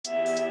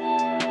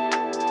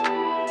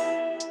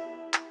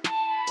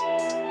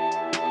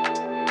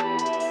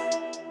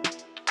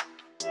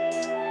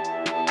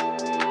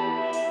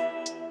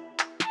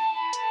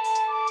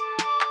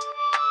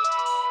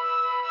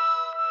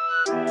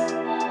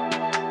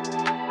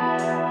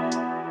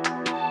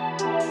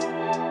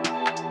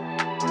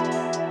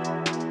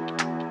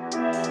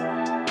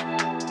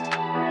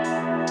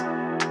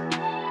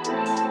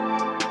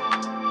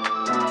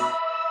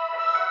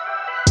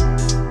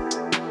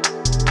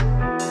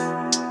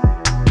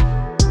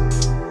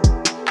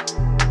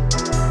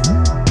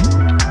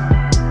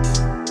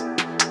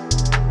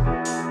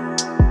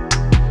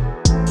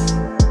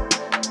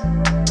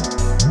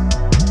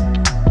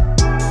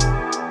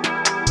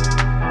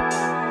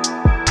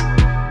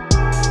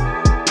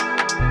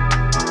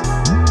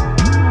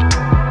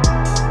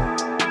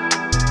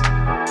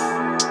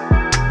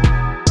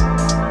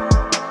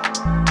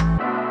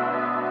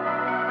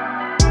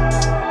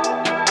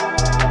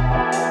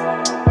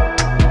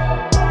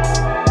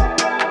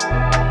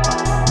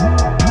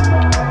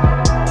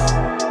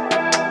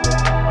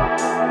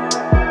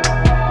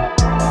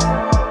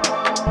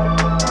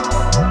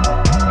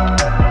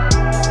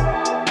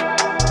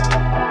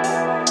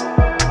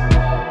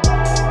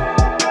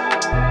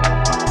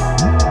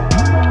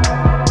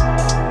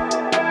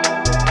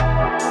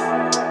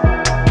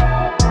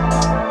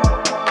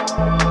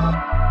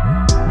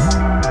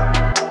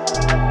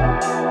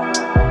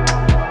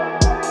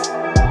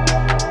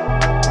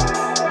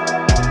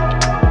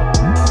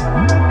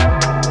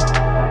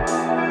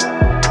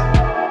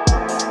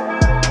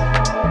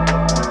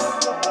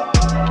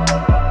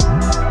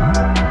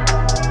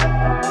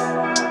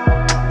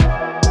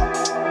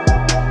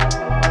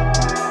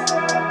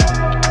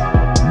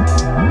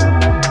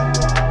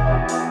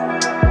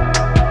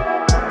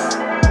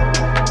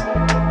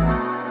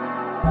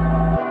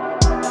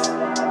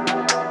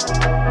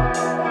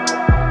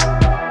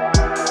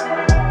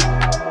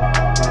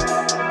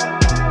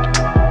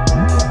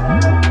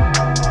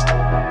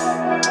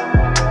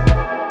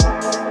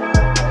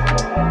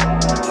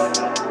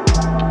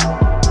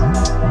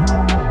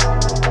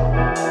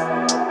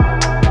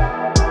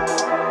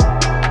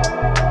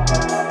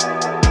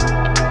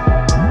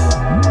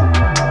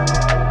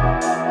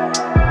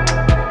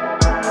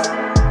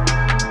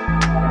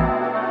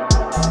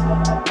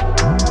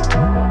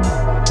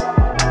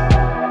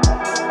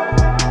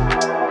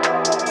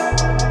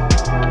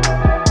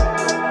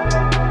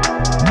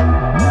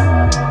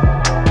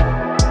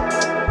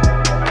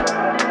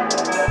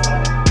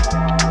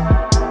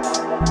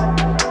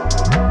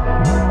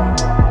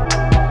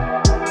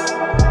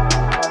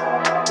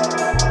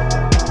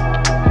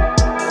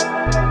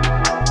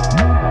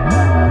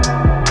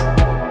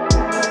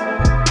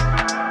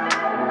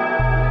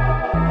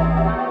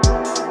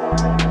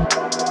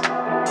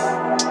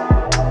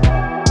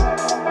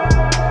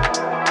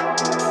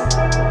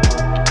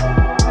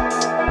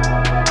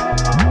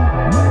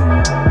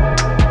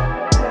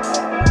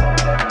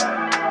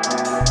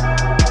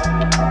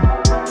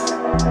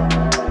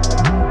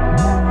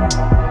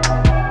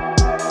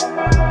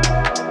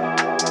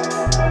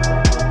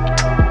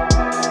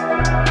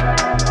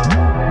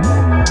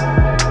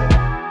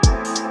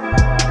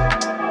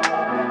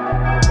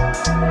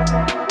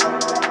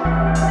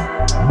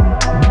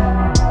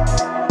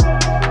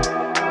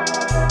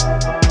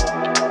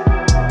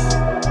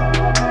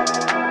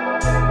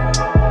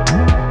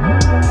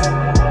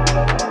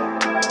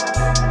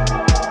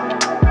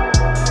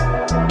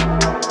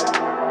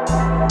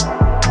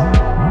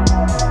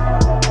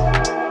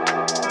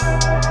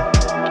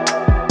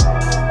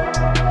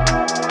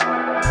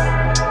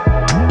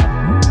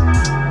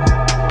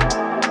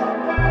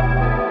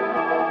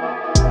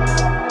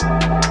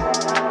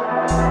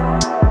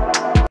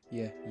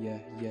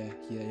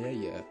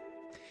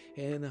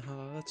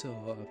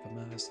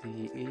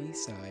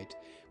side,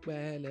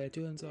 where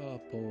legends are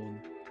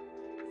born.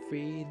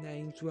 Three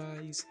names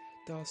rise,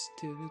 dust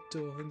to the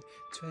dawn.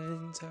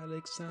 Trent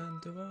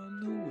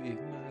Alexander-Arnold with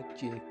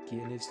magic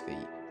in his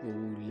feet,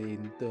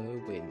 ruling the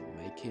wind,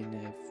 making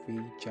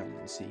every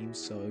challenge seem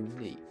so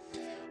neat.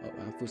 Up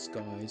apple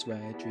skies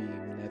where a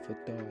dream never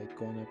died,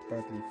 Connor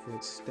Bradley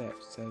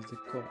footsteps as the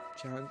clock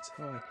chants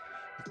high.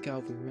 With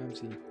Calvin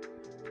Ramsey,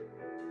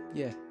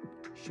 yeah,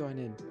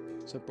 shining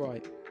so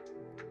bright.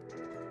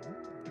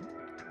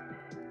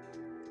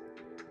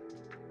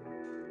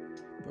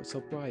 But so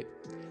bright,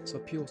 so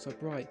pure, so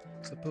bright,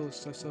 so pure,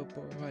 so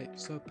bright,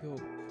 so pure.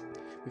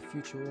 With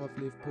future of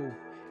Liverpool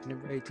in a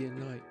radiant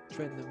light,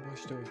 Trent and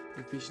Musto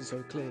with vision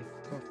so clear,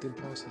 crafting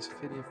passes,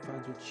 filling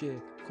fans with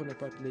cheer. Connor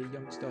Bradley,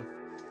 youngster,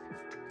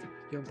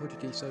 young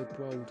Portuguese, so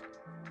bold,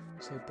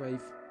 so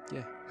brave,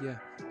 yeah.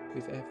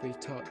 With every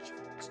touch,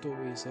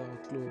 stories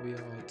of glory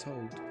are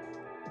told.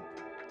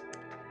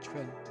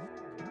 Trent,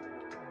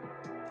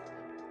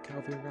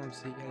 Calvin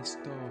Ramsey, a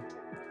star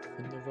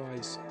on the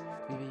rise.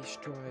 With each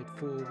stride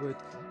forward,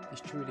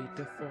 is truly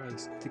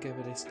defies.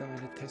 Together they stand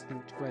a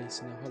testament to grace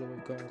in the hollow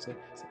of Gaza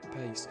at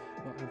pace.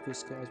 While Anfield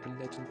skies with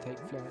legend take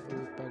flight, all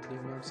with Bradley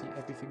and Ramsey,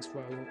 everything's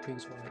right, all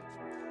things right.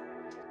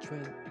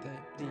 Trent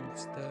that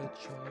leads the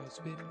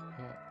charge with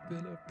a heart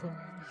full of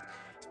pride.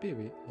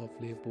 Spirit of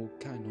Liverpool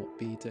cannot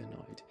be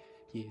denied.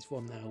 Years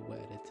from now where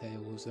the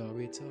tales are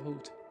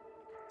retold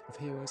of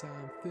heroes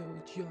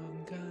Anfield,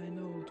 young and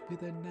old,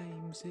 with their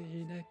names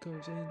in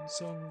echoes, in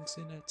songs,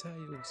 in their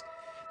tales.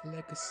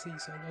 Legacy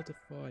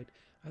solidified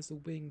as the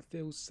wing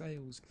fills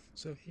sails.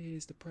 So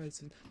here's the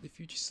present, the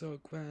future so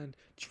grand.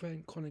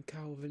 Trent, Colin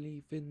Calvin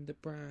leaving the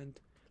brand,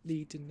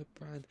 leading the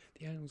brand.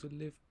 The annals will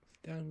live,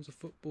 the annals of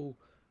football.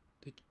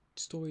 The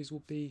stories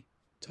will be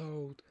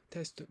told.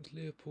 Testament to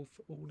Liverpool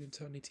for all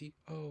eternity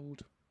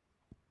old.